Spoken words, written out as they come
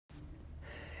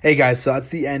Hey guys, so that's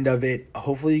the end of it.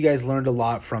 Hopefully you guys learned a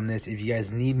lot from this. If you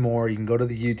guys need more, you can go to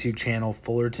the YouTube channel,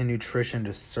 Fullerton Nutrition,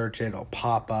 just search it, it'll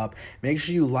pop up. Make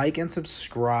sure you like and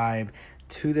subscribe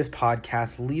to this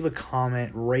podcast. Leave a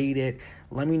comment, rate it.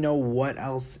 Let me know what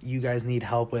else you guys need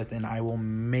help with, and I will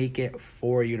make it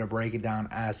for you to break it down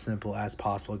as simple as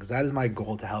possible, because that is my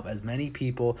goal, to help as many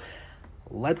people.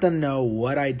 Let them know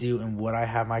what I do and what I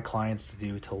have my clients to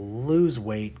do to lose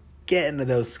weight, get into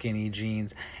those skinny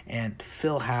jeans, and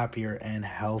feel happier and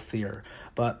healthier.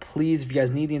 But please, if you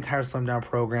guys need the entire Slim Down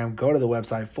program, go to the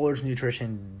website,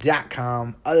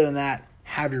 fullertonnutrition.com. Other than that,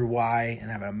 have your why and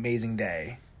have an amazing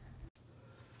day.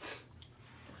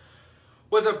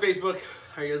 What's up, Facebook?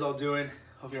 How are you guys all doing?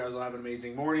 Hope you guys all have an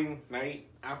amazing morning, night,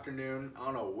 afternoon. I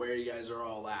don't know where you guys are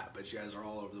all at, but you guys are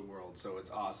all over the world, so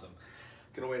it's awesome.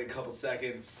 Gonna wait a couple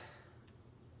seconds,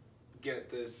 get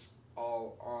this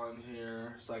all on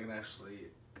here so I can actually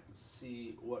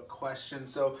see what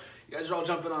questions. So you guys are all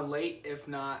jumping on late. If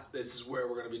not, this is where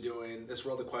we're going to be doing, this is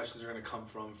where all the questions are going to come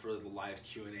from for the live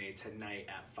Q&A tonight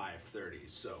at 5:30.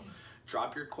 So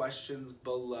drop your questions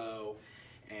below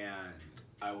and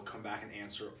I will come back and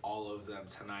answer all of them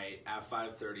tonight at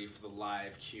 5:30 for the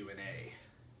live Q&A.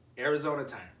 Arizona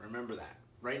time, remember that.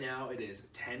 Right now it is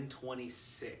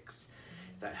 10:26.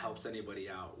 That helps anybody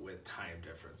out with time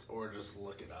difference, or just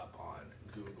look it up on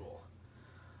Google.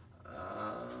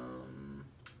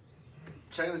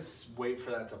 Trying to wait for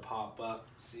that to pop up.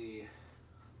 See,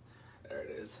 there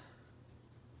it is.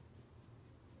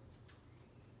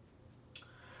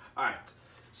 All right,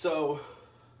 so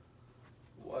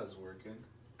was working.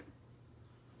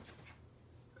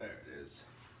 There it is.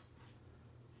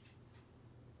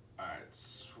 All right,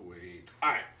 sweet. All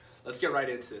right. Let's get right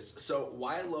into this. So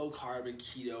why low carb and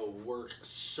keto work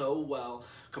so well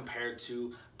compared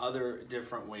to other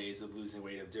different ways of losing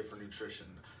weight, of different nutrition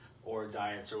or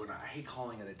diets or whatnot. I hate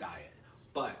calling it a diet,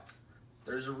 but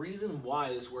there's a reason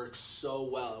why this works so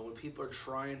well. And when people are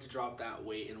trying to drop that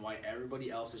weight and why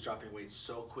everybody else is dropping weight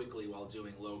so quickly while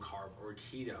doing low carb or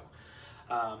keto,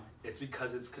 it's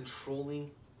because it's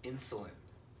controlling insulin.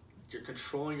 You're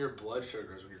controlling your blood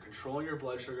sugars. When you're controlling your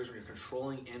blood sugars, when you're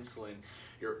controlling insulin,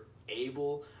 you're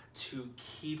able to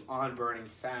keep on burning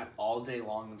fat all day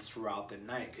long and throughout the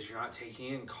night, because you're not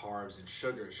taking in carbs and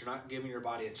sugars. You're not giving your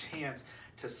body a chance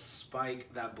to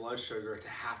spike that blood sugar, to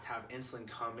have insulin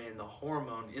come in. The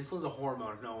hormone, insulin's a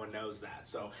hormone, no one knows that.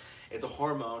 So it's a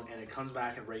hormone and it comes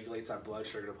back and regulates that blood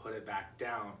sugar to put it back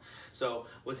down. So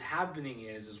what's happening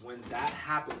is when that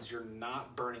happens, you're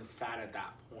not burning fat at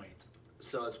that point.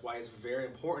 So that's why it's very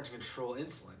important to control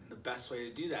insulin. And the best way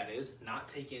to do that is not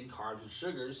take in carbs and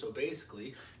sugars. So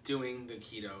basically doing the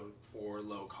keto or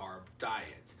low carb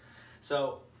diet.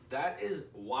 So that is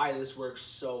why this works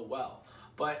so well.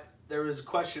 But there was a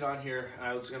question on here.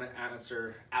 I was going to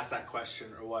ask that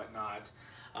question or whatnot.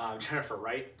 Jennifer,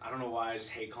 right? I don't know why I just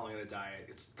hate calling it a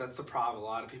diet. That's the problem. A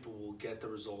lot of people will get the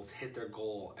results, hit their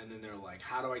goal, and then they're like,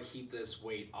 how do I keep this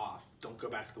weight off? Don't go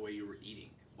back to the way you were eating.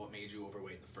 What made you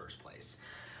overweight in the first place.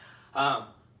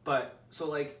 But so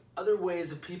like other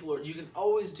ways of people are, you can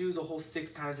always do the whole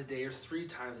 6 times a day or 3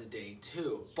 times a day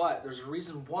too. But there's a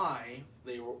reason why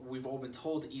we've all been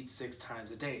told to eat 6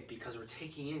 times a day, because we're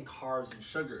taking in carbs and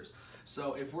sugars.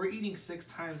 So if we're eating 6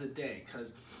 times a day,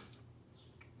 because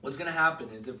what's going to happen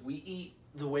is if we eat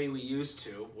the way we used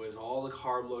to with all the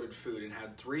carb loaded food and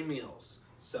had 3 meals.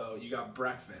 So you got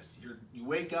breakfast, you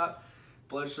wake up,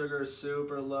 blood sugar is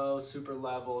super low, super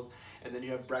leveled, and then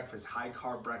you have breakfast, high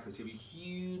carb breakfast. You have a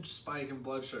huge spike in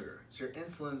blood sugar. So your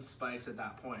insulin spikes at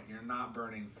that point. You're not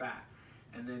burning fat.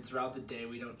 And then throughout the day,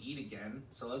 we don't eat again.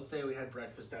 So let's say we had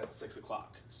breakfast at 6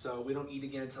 o'clock. So we don't eat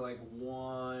again until like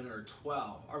 1 or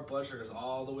 12. Our blood sugar is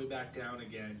all the way back down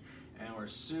again, and we're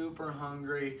super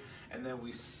hungry. And then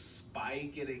we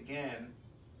spike it again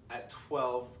at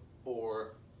 12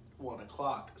 or 1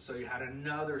 o'clock. So you had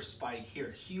another spike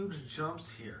here, huge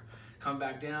jumps here. Come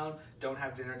back down, don't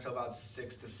have dinner until about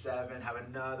 6 to 7, have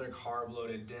another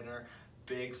carb-loaded dinner,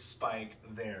 big spike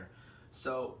there.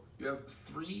 So you have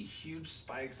 3 huge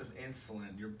spikes of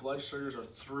insulin. Your blood sugars are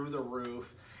through the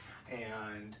roof,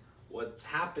 and what's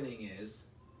happening is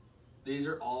these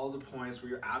are all the points where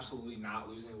you're absolutely not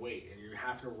losing weight, and you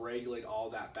have to regulate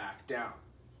all that back down.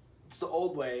 It's the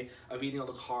old way of eating all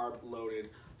the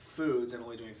carb-loaded foods and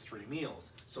only doing 3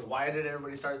 meals. So why did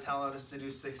everybody start telling us to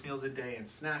do 6 meals a day and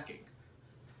snacking?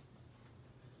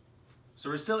 So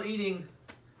we're still eating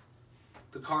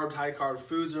the high carb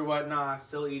foods or whatnot,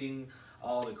 still eating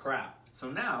all the crap. So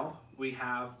now we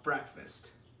have breakfast.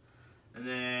 And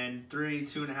then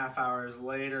 2.5 hours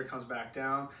later it comes back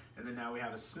down, and then now we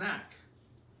have a snack.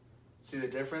 See the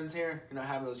difference here? You're not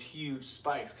having those huge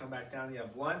spikes. Come back down, you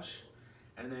have lunch,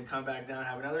 and then come back down,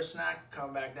 have another snack,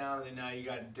 come back down, and then now you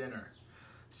got dinner.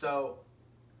 So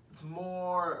it's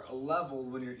more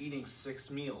leveled when you're eating 6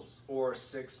 meals or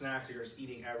 6 snacks you're just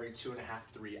eating every 2.5,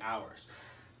 3 hours.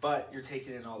 But you're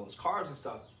taking in all those carbs and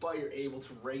stuff, but you're able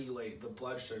to regulate the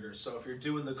blood sugar. So if you're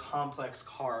doing the complex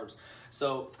carbs,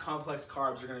 so complex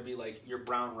carbs are gonna be like your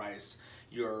brown rice,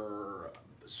 your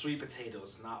sweet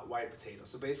potatoes, not white potatoes.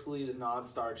 So basically the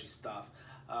non-starchy stuff.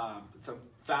 It's a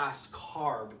fast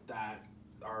carb that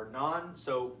are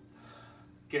so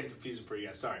getting confusing for you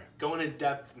guys, sorry. Going in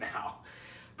depth now.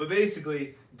 But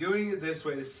basically, doing it this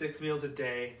way, the 6 meals a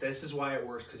day, this is why it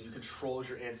works, because you control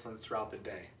your insulin throughout the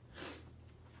day.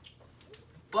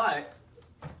 But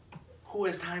who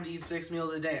has time to eat 6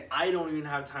 meals a day? I don't even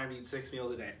have time to eat 6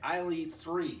 meals a day. I'll eat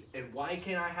 3. And why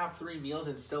can't I have 3 meals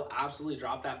and still absolutely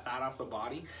drop that fat off the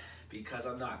body? Because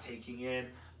I'm not taking in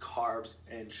carbs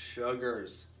and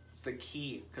sugars. It's the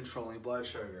key, controlling blood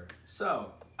sugar.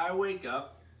 So I wake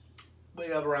up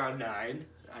around 9.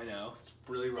 I know, it's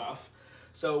really rough.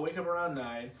 So wake up around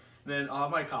 9, and then I'll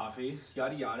have my coffee,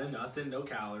 yada yada, nothing, no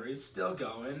calories, still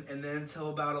going. And then until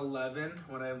about 11,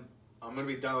 when I'm gonna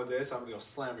be done with this, I'm gonna go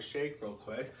slam a shake real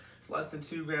quick. It's less than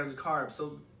 2 grams of carbs,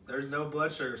 so there's no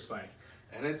blood sugar spike.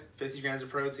 And it's 50 grams of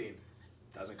protein.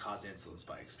 Doesn't cause insulin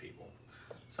spikes, people.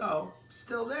 So,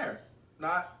 still there.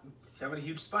 Not having a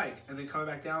huge spike. And then coming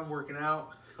back down, working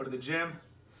out, go to the gym.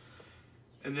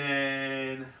 And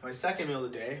then my second meal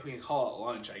of the day, we can call it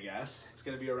lunch, I guess. It's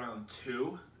gonna be around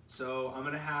 2. So I'm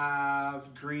gonna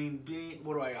have green bean.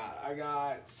 What do I got? I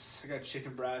got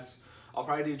chicken breast. I'll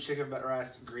probably do chicken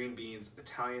breast, green beans,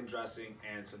 Italian dressing,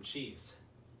 and some cheese.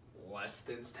 Less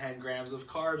than 10 grams of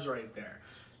carbs right there.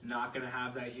 Not gonna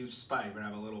have that huge spike.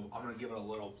 I'm gonna give it a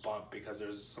little bump because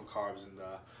there's some carbs in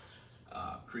the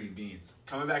green beans.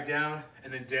 Coming back down,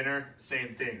 and then dinner,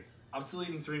 same thing. I'm still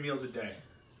eating 3 meals a day.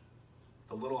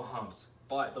 The little humps,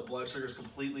 but the blood sugar is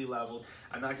completely leveled.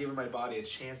 I'm not giving my body a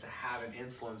chance to have an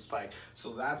insulin spike.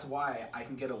 So that's why I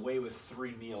can get away with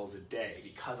 3 meals a day,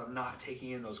 because I'm not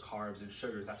taking in those carbs and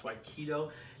sugars. That's why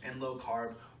keto and low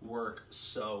carb work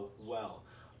so well.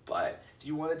 But if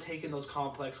you want to take in those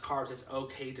complex carbs, it's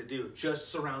okay to do.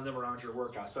 Just surround them around your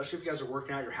workout. Especially if you guys are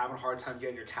working out, you're having a hard time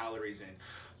getting your calories in.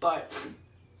 But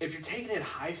if you're taking in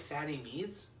high fatty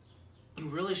meats, you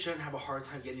really shouldn't have a hard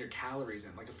time getting your calories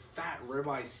in. Like a fat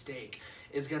ribeye steak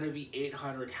is going to be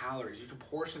 800 calories. You can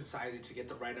portion size it to get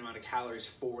the right amount of calories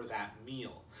for that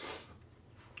meal.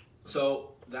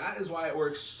 So that is why it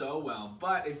works so well.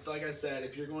 But if, like I said,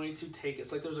 if you're going to take it,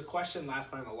 it's like there was a question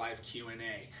last night in the live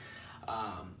Q&A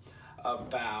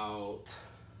about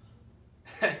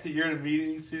you're in a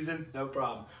meeting, Susan? No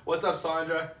problem. What's up,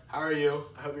 Sandra? How are you?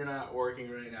 I hope you're not working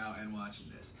right now and watching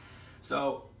this.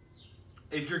 So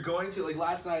if you're going to, like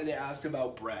last night they asked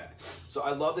about bread. So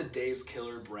I love the Dave's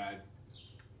Killer bread.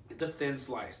 The thin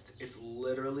sliced. It's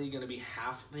literally going to be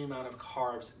half the amount of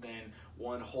carbs than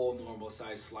one whole normal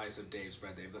size slice of Dave's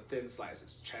bread. They have the thin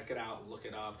slices. Check it out. Look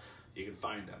it up. You can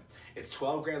find them. It's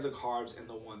 12 grams of carbs in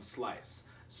the one slice.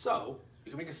 So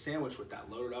you can make a sandwich with that.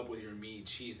 Load it up with your meat,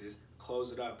 cheeses.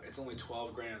 Close it up. It's only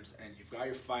 12 grams, and you've got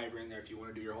your fiber in there if you want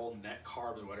to do your whole net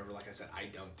carbs or whatever. Like I said, I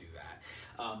don't do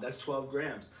that. That's 12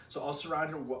 grams. So I'll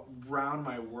surround it around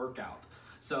my workout.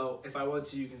 So if I want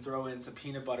to, you can throw in some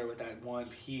peanut butter with that one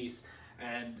piece,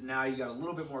 and now you got a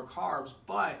little bit more carbs.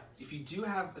 But if you do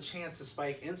have a chance to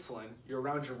spike insulin, you're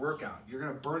around your workout. You're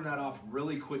going to burn that off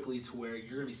really quickly to where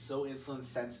you're going to be so insulin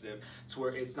sensitive to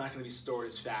where it's not going to be stored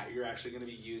as fat. You're actually going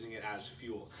to be using it as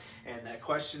fuel. And that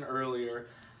question earlier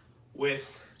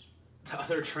with the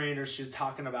other trainers, she was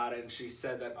talking about it, and she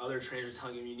said that other trainers are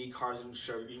telling you need carbs and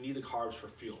sugar. You need the carbs for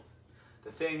fuel.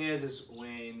 The thing is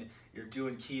when you're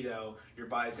doing keto, your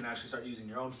body's gonna actually start using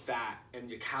your own fat and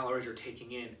your calories you're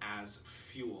taking in as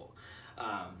fuel.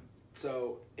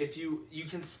 So if you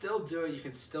can still do it, you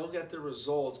can still get the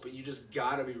results, but you just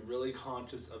gotta be really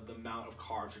conscious of the amount of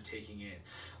carbs you're taking in.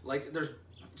 Like there's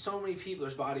so many people,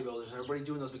 there's bodybuilders and everybody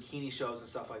doing those bikini shows and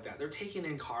stuff like that. They're taking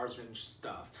in carbs and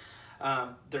stuff.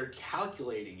 They're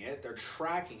calculating it, they're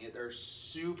tracking it, they're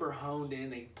super honed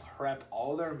in, they prep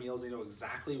all their meals, they know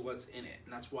exactly what's in it,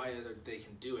 and that's why they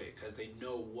can do it, because they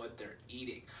know what they're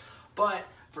eating. But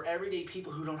for everyday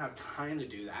people who don't have time to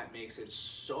do that, it makes it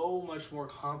so much more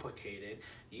complicated.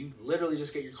 You literally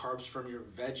just get your carbs from your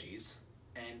veggies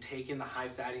and take in the high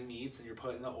fatty meats, and you're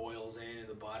putting the oils in and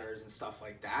the butters and stuff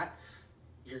like that.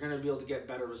 You're going to be able to get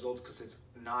better results because it's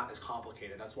not as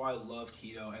complicated. That's why I love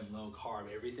keto and low carb.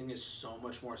 Everything is so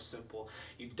much more simple.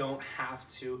 You don't have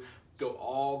to go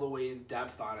all the way in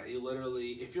depth on it. You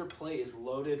literally, if your plate is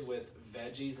loaded with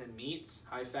veggies and meats,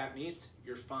 high-fat meats,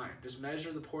 you're fine. Just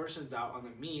measure the portions out on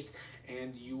the meat,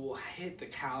 and you will hit the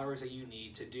calories that you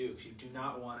need to do, because you do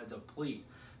not want to deplete.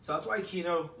 So that's why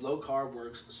keto, low carb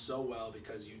works so well,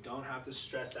 because you don't have to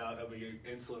stress out over your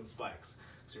insulin spikes.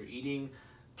 So you're eating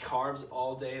carbs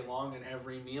all day long in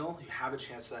every meal, you have a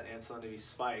chance for that insulin to be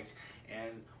spiked.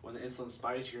 And when the insulin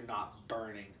spikes, you're not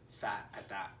burning fat at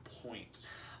that point.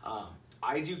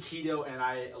 I do keto and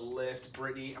I lift.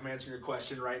 Brittany, I'm answering your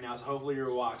question right now, so hopefully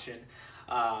you're watching.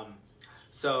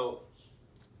 So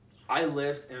I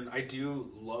lift and I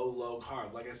do low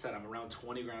carb. Like I said, I'm around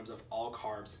 20 grams of all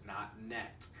carbs, not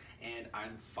net. And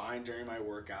I'm fine during my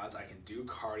workouts. I can do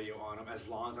cardio on them as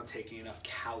long as I'm taking enough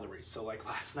calories. So like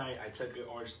last night, I took an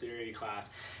Orange Theory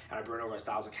class and I burned over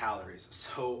 1,000 calories.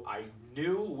 So I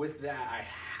knew with that I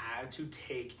had to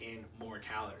take in more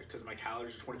calories because my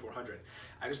calories are 2,400.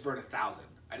 I just burned 1,000.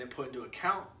 I didn't put into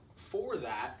account for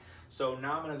that. So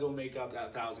now I'm gonna go make up that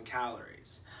 1,000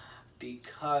 calories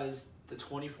because the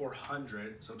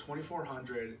 2,400, so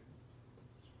 2,400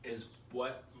 is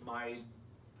what my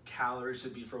calories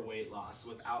should be for weight loss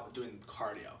without doing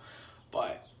cardio.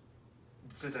 But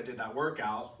since I did that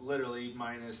workout, literally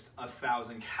minus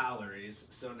 1,000 calories,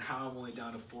 so now I'm only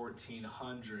down to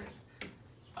 1,400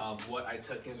 of what I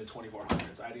took in the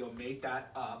 2,400. So I had to go make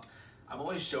that up. I'm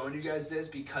only showing you guys this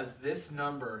because this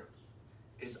number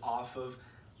is off of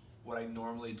what I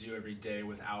normally do every day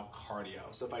without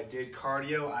cardio. So if I did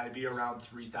cardio, I'd be around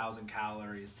 3,000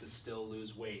 calories to still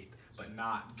lose weight, but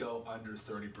not go under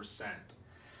 30%.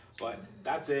 But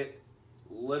that's it.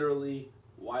 Literally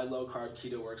why low carb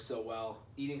keto works so well.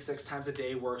 Eating 6 times a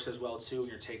day works as well too when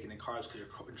you're taking in carbs because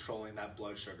you're controlling that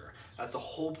blood sugar. That's the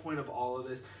whole point of all of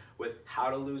this with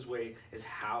how to lose weight is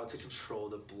how to control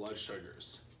the blood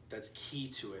sugars. That's key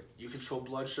to it. You control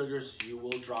blood sugars, you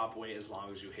will drop weight as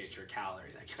long as you hit your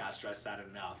calories. I cannot stress that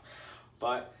enough.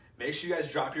 But make sure you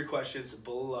guys drop your questions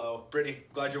below. Brittany,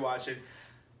 glad you're watching.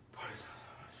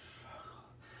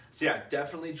 So yeah,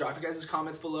 definitely drop your guys'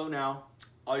 comments below now.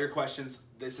 All your questions.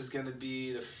 This is going to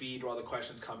be the feed where all the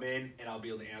questions come in, and I'll be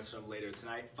able to answer them later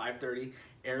tonight, 5:30,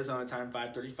 Arizona time,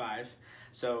 5:35.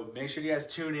 So make sure you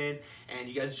guys tune in, and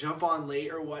you guys jump on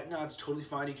late or whatnot. It's totally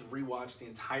fine. You can rewatch the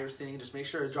entire thing. Just make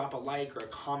sure to drop a like or a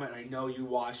comment. I know you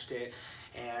watched it.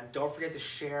 And don't forget to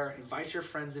share. Invite your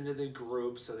friends into the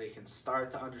group so they can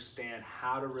start to understand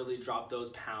how to really drop those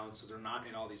pounds so they're not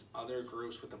in all these other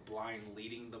groups with the blind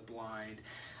leading the blind.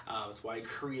 That's why I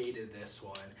created this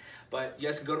one. But you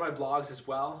guys can go to my blogs as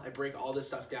well. I break all this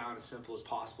stuff down as simple as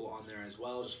possible on there as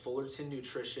well. Just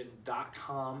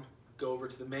FullertonNutrition.com. Go over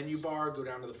to the menu bar, go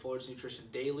down to the Fullerton Nutrition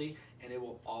Daily, and it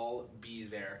will all be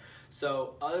there.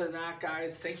 So other than that,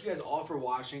 guys, thank you guys all for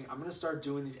watching. I'm going to start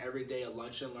doing these every day at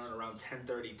Lunch and Learn around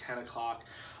 10:30, 10 o'clock.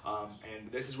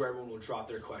 And this is where everyone will drop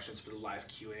their questions for the live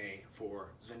Q&A for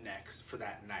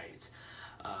that night.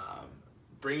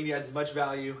 Bringing you guys as much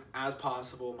value as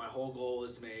possible. My whole goal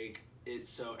is to make it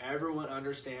so everyone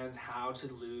understands how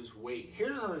to lose weight.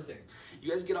 Here's another thing.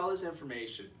 You guys get all this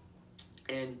information,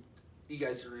 and you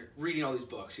guys are reading all these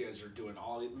books. You guys are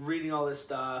reading all this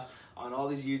stuff on all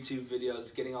these YouTube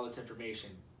videos, getting all this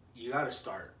information. You got to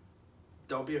start.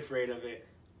 Don't be afraid of it.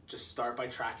 Just start by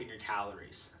tracking your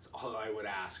calories. That's all I would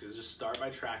ask, is just start by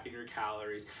tracking your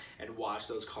calories and watch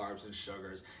those carbs and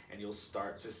sugars, and you'll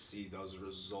start to see those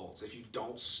results. If you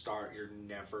don't start, you're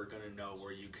never going to know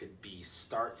where you could be.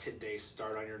 Start today.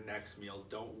 Start on your next meal.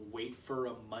 Don't wait for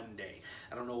a Monday.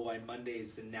 I don't know why Monday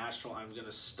is the national I'm going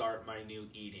to start my new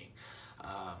eating.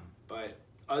 But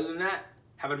other than that,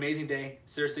 have an amazing day.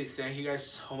 Seriously, thank you guys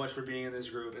so much for being in this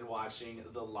group and watching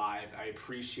the live. I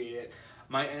appreciate it.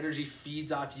 My energy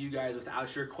feeds off you guys.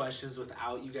 Without your questions,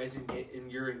 without you guys in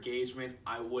your engagement,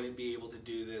 I wouldn't be able to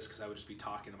do this because I would just be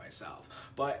talking to myself.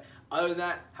 But other than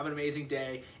that, have an amazing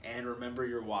day and remember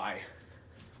your why.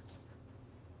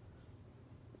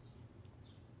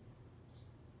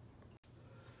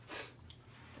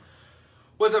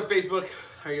 What's up, Facebook?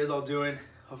 How are you guys all doing?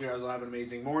 Hope you guys all have an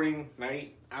amazing morning,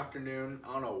 night, afternoon.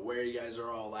 I don't know where you guys are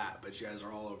all at, but you guys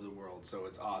are all over the world, so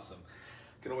it's awesome.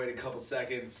 Gonna wait a couple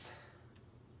seconds,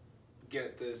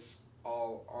 get this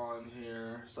all on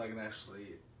here so I can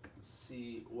actually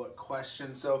see what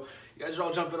questions. So you guys are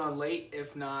all jumping on late.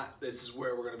 If not, this is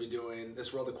where we're gonna be doing, this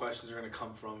is where all the questions are gonna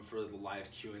come from for the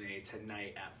live Q&A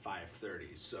tonight at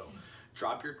 5:30. So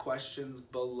drop your questions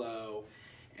below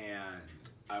and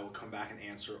I will come back and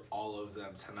answer all of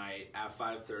them tonight at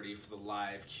 5:30 for the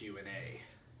live Q&A.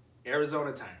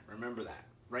 Arizona time, remember that.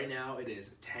 Right now it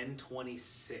is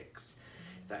 10:26.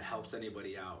 If that helps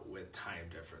anybody out with time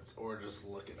difference, or just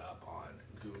look it up on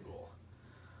Google.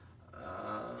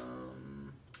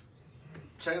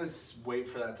 trying to wait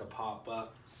for that to pop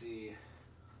up. See,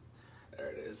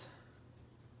 there it is.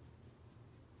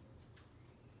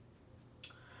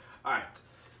 All right,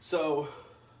 so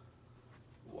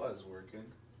was working.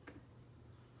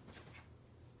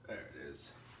 There it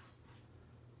is.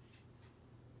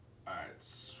 All right,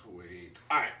 sweet.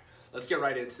 All right, let's get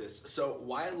right into this. So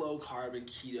why low carb and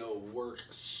keto work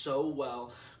so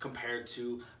well compared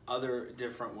to other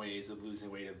different ways of losing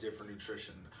weight, of different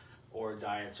nutrition or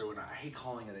diets or whatnot. I hate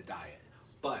calling it a diet,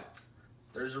 but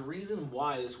there's a reason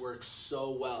why this works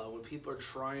so well. And when people are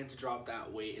trying to drop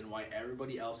that weight and why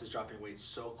everybody else is dropping weight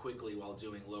so quickly while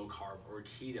doing low carb or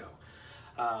keto,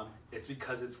 it's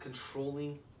because it's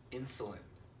controlling insulin.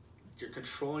 You're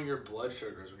controlling your blood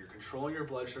sugars. When you're controlling your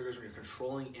blood sugars, when you're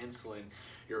controlling insulin,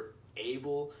 you're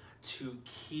able to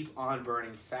keep on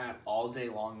burning fat all day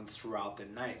long and throughout the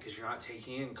night because you're not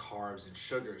taking in carbs and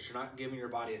sugars. You're not giving your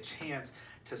body a chance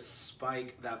to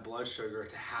spike that blood sugar,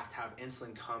 to have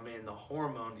insulin come in. The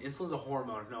hormone, insulin's a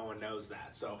hormone if no one knows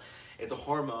that. So it's a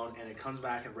hormone and it comes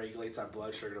back and regulates that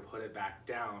blood sugar to put it back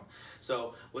down.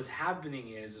 So what's happening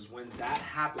is when that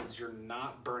happens, you're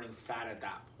not burning fat at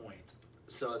that point.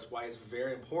 So that's why it's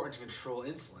very important to control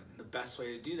insulin. And the best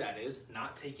way to do that is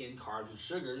not take in carbs and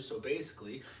sugars. So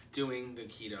basically doing the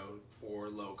keto or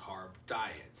low carb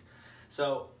diet.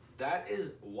 So that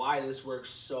is why this works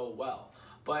so well.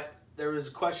 But there was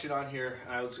a question on here.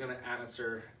 I was going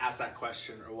to ask that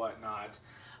question or whatnot.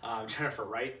 Jennifer,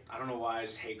 right? I don't know why I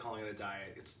just hate calling it a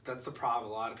diet. That's the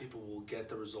problem. A lot of people will get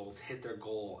the results, hit their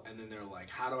goal, and then they're like,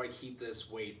 how do I keep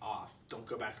this weight off? Don't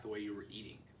go back to the way you were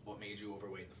eating. What made you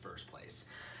overweight in the first place?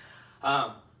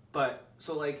 But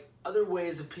so like other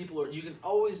ways of people you can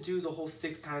always do the whole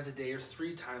 6 times a day or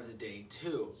 3 times a day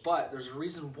too. But there's a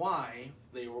reason why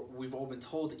we've all been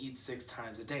told to eat 6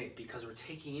 times a day, because we're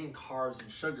taking in carbs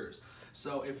and sugars.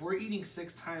 So if we're eating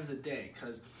 6 times a day,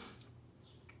 because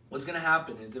what's going to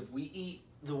happen is if we eat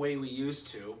the way we used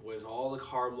to with all the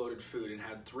carb loaded food and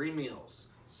had 3 meals.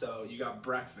 So you got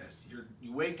breakfast,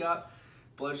 you wake up,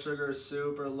 blood sugar is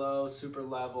super low, super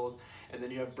leveled, and then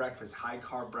you have breakfast, high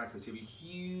carb breakfast. You have a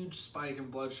huge spike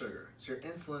in blood sugar. So your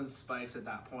insulin spikes at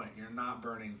that point. You're not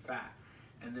burning fat.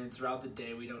 And then throughout the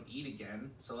day, we don't eat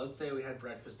again. So let's say we had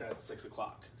breakfast at 6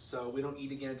 o'clock. So we don't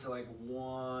eat again until like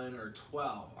 1 or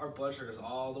 12. Our blood sugar is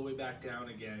all the way back down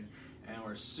again, and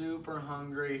we're super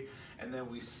hungry. And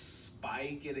then we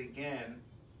spike it again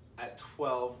at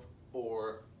 12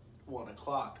 or 1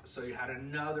 o'clock. So you had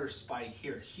another spike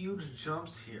here, huge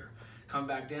jumps here. Come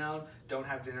back down, don't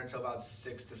have dinner until about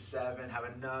 6 to 7, have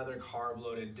another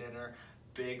carb-loaded dinner,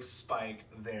 big spike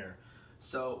there.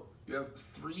 So you have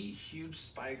 3 huge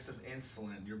spikes of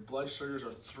insulin. Your blood sugars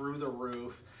are through the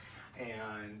roof,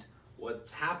 and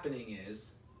what's happening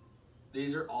is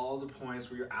these are all the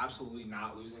points where you're absolutely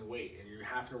not losing weight, and you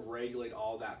have to regulate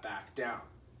all that back down.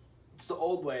 It's the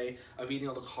old way of eating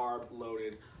all the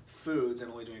carb-loaded foods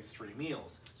and only doing 3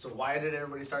 meals. So why did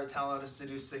everybody start telling us to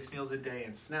do 6 meals a day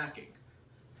and snacking?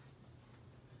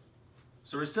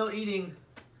 So we're still eating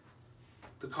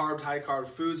the high carb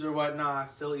foods or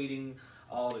whatnot, still eating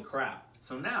all the crap.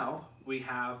 So now we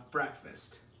have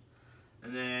breakfast.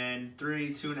 And then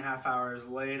 2.5 hours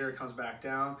later, it comes back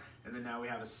down, and then now we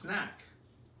have a snack.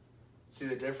 See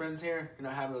the difference here? You're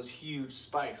not having those huge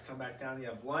spikes. Come back down, you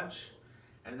have lunch,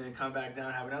 and then come back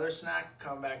down, have another snack,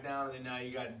 come back down, and then now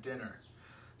you got dinner.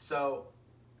 So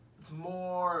it's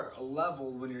more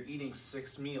leveled when you're eating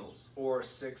 6 meals or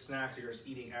 6 snacks. You're just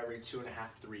eating every 2.5,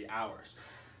 3 hours.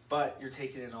 But you're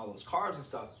taking in all those carbs and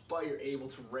stuff, but you're able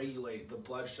to regulate the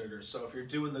blood sugar. So if you're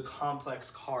doing the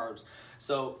complex carbs,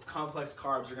 so complex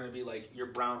carbs are gonna be like your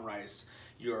brown rice,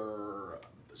 your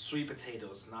sweet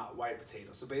potatoes, not white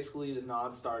potatoes. So basically the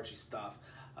non-starchy stuff.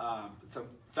 It's a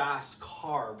fast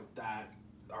carb that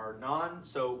are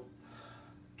so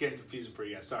getting confusing for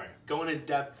you guys, sorry. Going in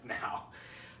depth now.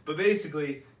 But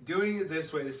basically, doing it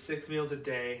this way, the 6 meals a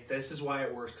day, this is why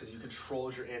it works, because you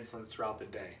control your insulin throughout the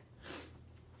day.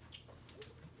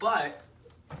 But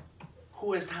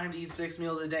who has time to eat 6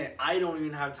 meals a day? I don't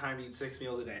even have time to eat 6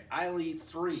 meals a day. I'll eat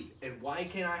 3. And why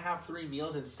can't I have 3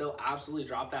 meals and still absolutely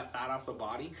drop that fat off the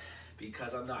body?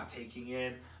 Because I'm not taking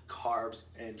in carbs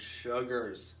and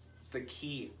sugars. It's the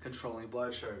key, controlling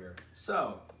blood sugar.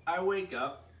 So I wake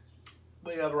up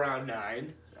around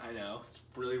 9. I know, it's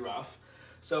really rough.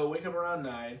 So wake up around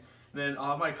 9, then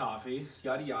I'll have my coffee,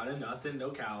 yada yada, nothing,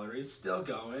 no calories, still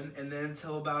going. And then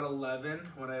until about 11,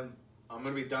 when I'm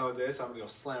gonna be done with this, I'm gonna go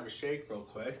slam a shake real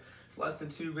quick. It's less than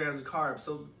 2 grams of carbs,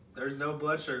 so there's no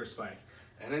blood sugar spike.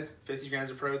 And it's 50 grams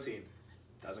of protein.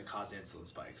 Doesn't cause insulin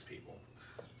spikes, people.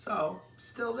 So,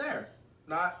 still there.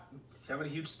 Not having a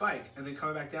huge spike. And then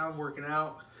coming back down, working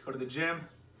out, go to the gym.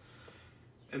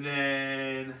 And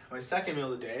then my second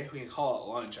meal of the day, we can call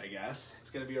it lunch, I guess.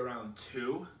 It's gonna be around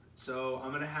 2. So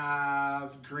I'm gonna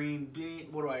have green bean.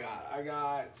 What do I got? I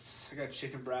got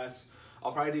chicken breast.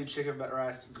 I'll probably do chicken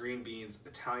breast, green beans,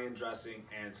 Italian dressing,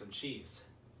 and some cheese.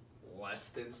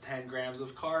 Less than 10 grams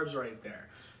of carbs right there.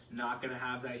 Not gonna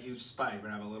have that huge spike.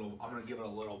 I'm gonna give it a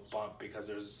little bump because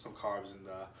there's some carbs in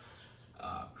the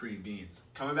green beans.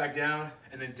 Coming back down,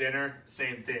 and then dinner,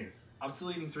 same thing. I'm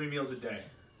still eating 3 meals a day.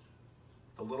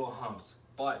 The little humps,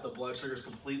 but the blood sugar is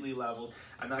completely leveled.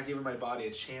 I'm not giving my body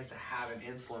a chance to have an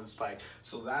insulin spike.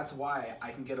 So that's why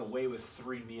I can get away with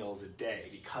 3 meals a day,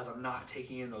 because I'm not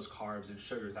taking in those carbs and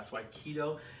sugars. That's why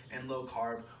keto and low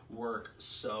carb work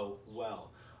so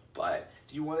well. But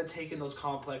if you want to take in those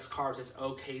complex carbs, it's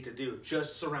okay to do.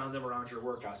 Just surround them around your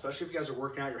workout, especially if you guys are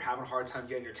working out, you're having a hard time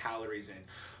getting your calories in.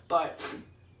 But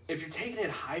if you're taking in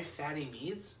high fatty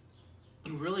meats,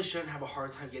 you really shouldn't have a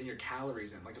hard time getting your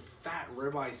calories in. Like a fat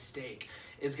ribeye steak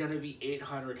is going to be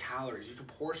 800 calories. You can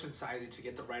portion size it to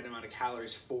get the right amount of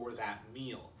calories for that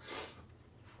meal.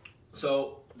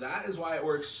 So that is why it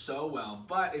works so well.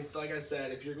 But if, like I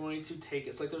said, if you're going to take,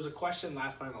 it's like there was a question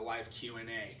last night in the live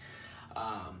Q&A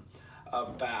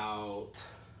about,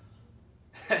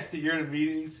 you're in a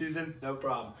meeting, Susan? No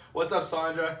problem. What's up,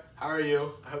 Sandra? How are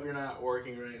you? I hope you're not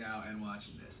working right now and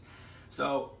watching this.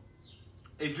 So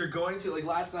if you're going to, like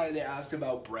last night they asked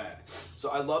about bread. So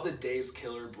I love the Dave's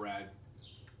Killer bread.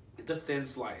 The thin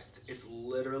sliced. It's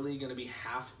literally going to be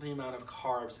half the amount of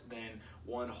carbs than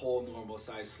one whole normal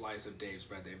size slice of Dave's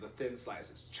bread. They have the thin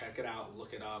slices. Check it out.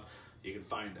 Look it up. You can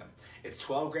find them. It's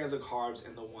 12 grams of carbs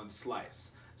in the one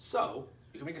slice. So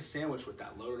you can make a sandwich with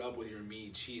that. Load it up with your meat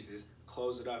and cheeses.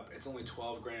 Close it up. It's only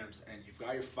 12 grams, and you've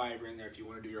got your fiber in there if you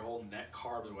want to do your whole net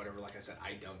carbs or whatever. Like I said,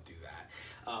 I don't do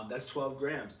that. That's 12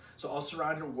 grams. So I'll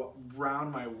surround it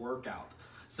around my workout.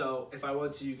 So if I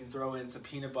want to, you can throw in some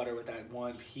peanut butter with that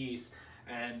one piece,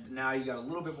 and now you got a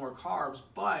little bit more carbs.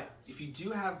 But if you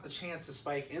do have a chance to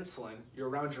spike insulin, you're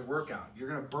around your workout. You're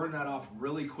going to burn that off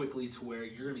really quickly to where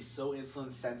you're going to be so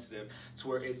insulin sensitive to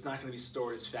where it's not going to be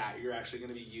stored as fat. You're actually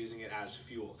going to be using it as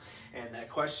fuel. And that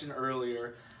question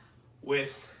earlier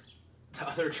with the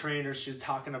other trainer, she was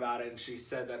talking about it, and she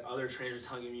said that other trainers are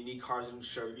telling you need carbs and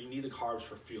sugar. You need the carbs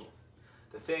for fuel.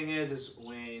 The thing is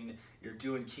when you're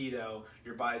doing keto,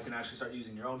 your body's gonna actually start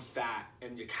using your own fat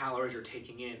and your calories you're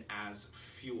taking in as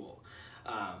fuel.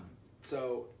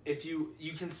 So if you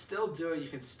can still do it, you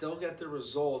can still get the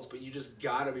results, but you just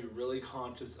gotta be really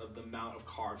conscious of the amount of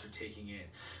carbs you're taking in.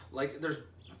 Like there's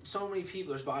so many people,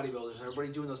 there's bodybuilders and everybody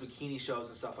doing those bikini shows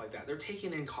and stuff like that. They're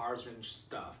taking in carbs and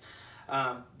stuff.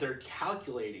 They're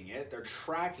calculating it, they're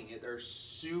tracking it, they're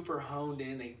super honed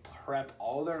in, they prep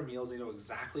all their meals, they know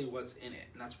exactly what's in it,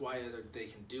 and that's why they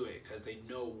can do it, because they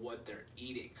know what they're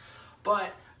eating.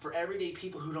 But for everyday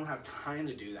people who don't have time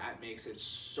to do that, it makes it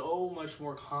so much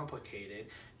more complicated.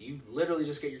 You literally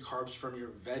just get your carbs from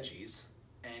your veggies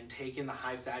and take in the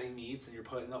high fatty meats, and you're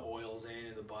putting the oils in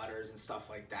and the butters and stuff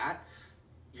like that.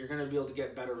 You're going to be able to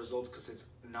get better results because it's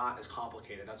not as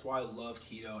complicated. That's why I love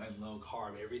keto and low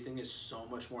carb. Everything is so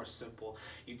much more simple.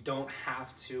 You don't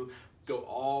have to go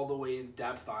all the way in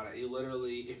depth on it. You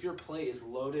literally, if your plate is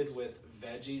loaded with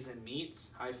veggies and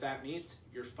meats, high fat meats,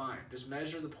 you're fine. Just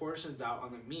measure the portions out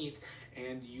on the meat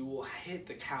and you will hit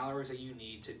the calories that you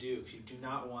need to do, because you do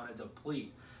not want to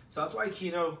deplete. So that's why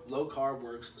keto, low carb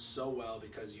works so well,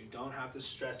 because you don't have to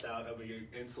stress out over your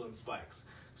insulin spikes.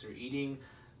 So you're eating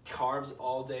carbs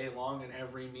all day long in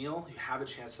every meal, you have a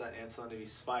chance for that insulin to be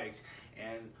spiked,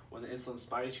 and when the insulin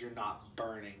spikes, you're not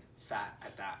burning fat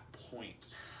at that point.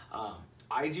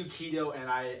 I do keto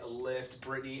and I lift.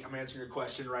 Brittany, I'm answering your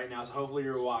question right now, so hopefully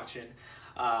you're watching.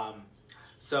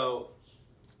 So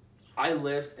I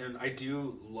lift and I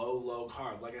do low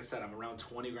carb. Like I said, I'm around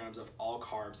 20 grams of all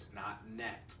carbs, not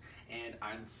net. And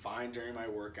I'm fine during my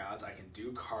workouts. I can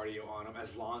do cardio on them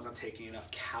as long as I'm taking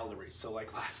enough calories. So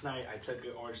like last night, I took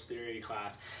an Orange Theory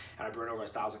class and I burned over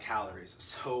 1,000 calories.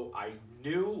 So I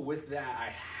knew with that I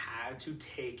had to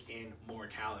take in more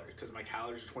calories because my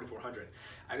calories are 2,400.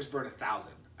 I just burned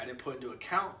 1,000. I didn't put into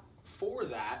account for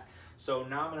that. So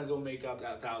now I'm gonna go make up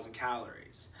that 1,000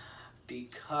 calories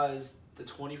because the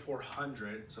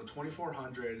 2,400, so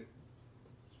 2,400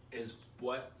 is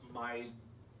what my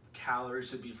calories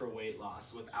should be for weight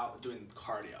loss without doing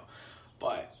cardio.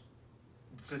 But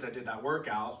since I did that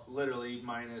workout, literally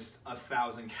minus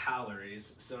 1,000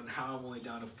 calories, so now I'm only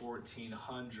down to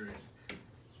 1,400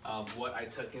 of what I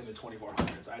took in the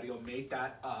 2,400. So I had to go make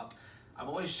that up. I'm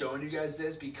only showing you guys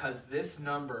this because this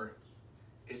number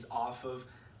is off of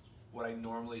what I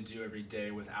normally do every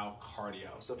day without cardio.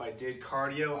 So if I did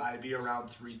cardio, I'd be around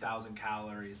 3,000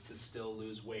 calories to still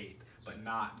lose weight, but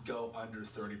not go under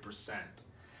 30%.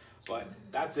 But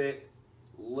that's it.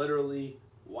 Literally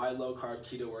why low carb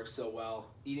keto works so well.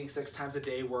 Eating 6 times a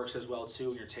day works as well too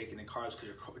when you're taking in carbs because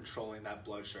you're controlling that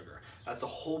blood sugar. That's the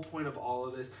whole point of all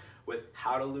of this with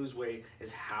how to lose weight,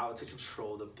 is how to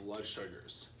control the blood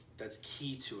sugars. That's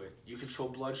key to it. You control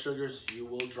blood sugars, you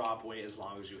will drop weight as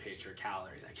long as you hit your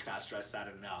calories. I cannot stress that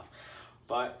enough.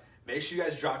 But make sure you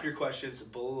guys drop your questions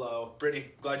below.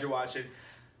 Brittany, glad you're watching.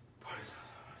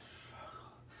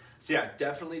 So yeah,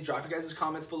 definitely drop your guys'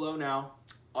 comments below now.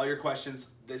 All your questions.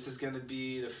 This is going to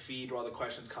be the feed where all the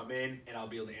questions come in, and I'll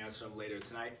be able to answer them later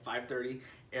tonight, 5:30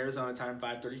 Arizona time,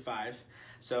 5:35.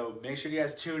 So make sure you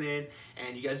guys tune in,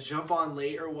 and you guys jump on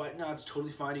late or whatnot. It's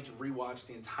totally fine. You can rewatch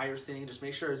the entire thing. Just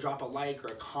make sure to drop a like or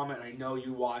a comment. I know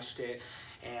you watched it.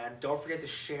 And don't forget to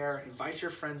share. Invite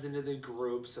your friends into the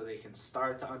group so they can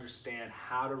start to understand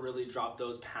how to really drop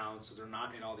those pounds so they're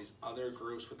not in all these other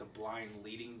groups with the blind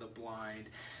leading the blind.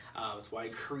 That's why I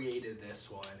created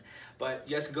this one. But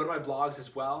you guys can go to my blogs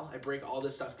as well. I break all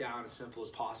this stuff down as simple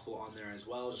as possible on there as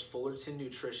well. Just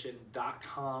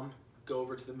FullertonNutrition.com. Go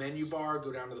over to the menu bar,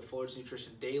 go down to the Fullerton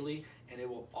Nutrition Daily, and it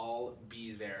will all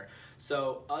be there.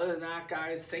 So other than that,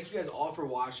 guys, thank you guys all for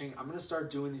watching. I'm going to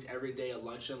start doing these every day at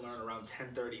Lunch and Learn around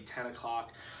 10:30, 10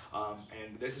 o'clock.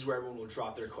 And this is where everyone will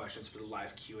drop their questions for the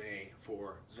live Q&A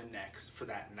for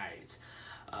that night.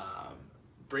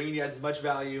 Bringing you guys as much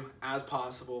value as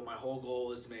possible. My whole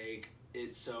goal is to make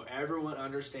it so everyone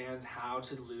understands how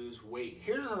to lose weight.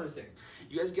 Here's another thing.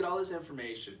 You guys get all this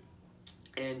information,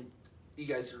 and you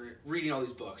guys are reading all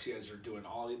these books. You guys are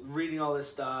reading all this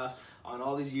stuff on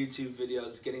all these YouTube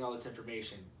videos, getting all this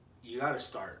information. You got to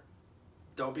start.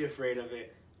 Don't be afraid of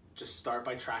it. Just start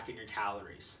by tracking your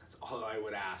calories. That's all I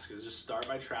would ask, is just start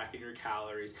by tracking your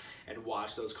calories and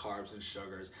watch those carbs and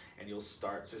sugars, and you'll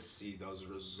start to see those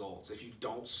results. If you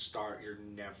don't start, you're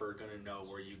never going to know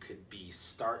where you could be.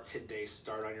 Start today.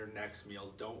 Start on your next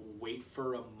meal. Don't wait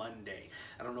for a Monday.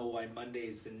 I don't know why Monday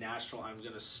is the national I'm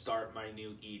going to start my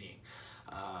new eating.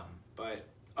 But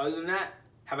other than that,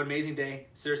 have an amazing day.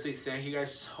 Seriously, thank you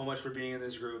guys so much for being in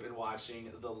this group and watching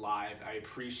the live. I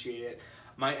appreciate it.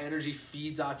 My energy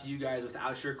feeds off you guys.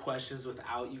 Without your questions,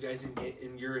 without you guys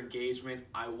in your engagement,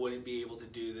 I wouldn't be able to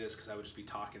do this because I would just be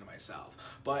talking to myself.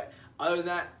 But other than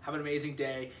that, have an amazing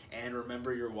day, and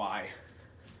remember your why.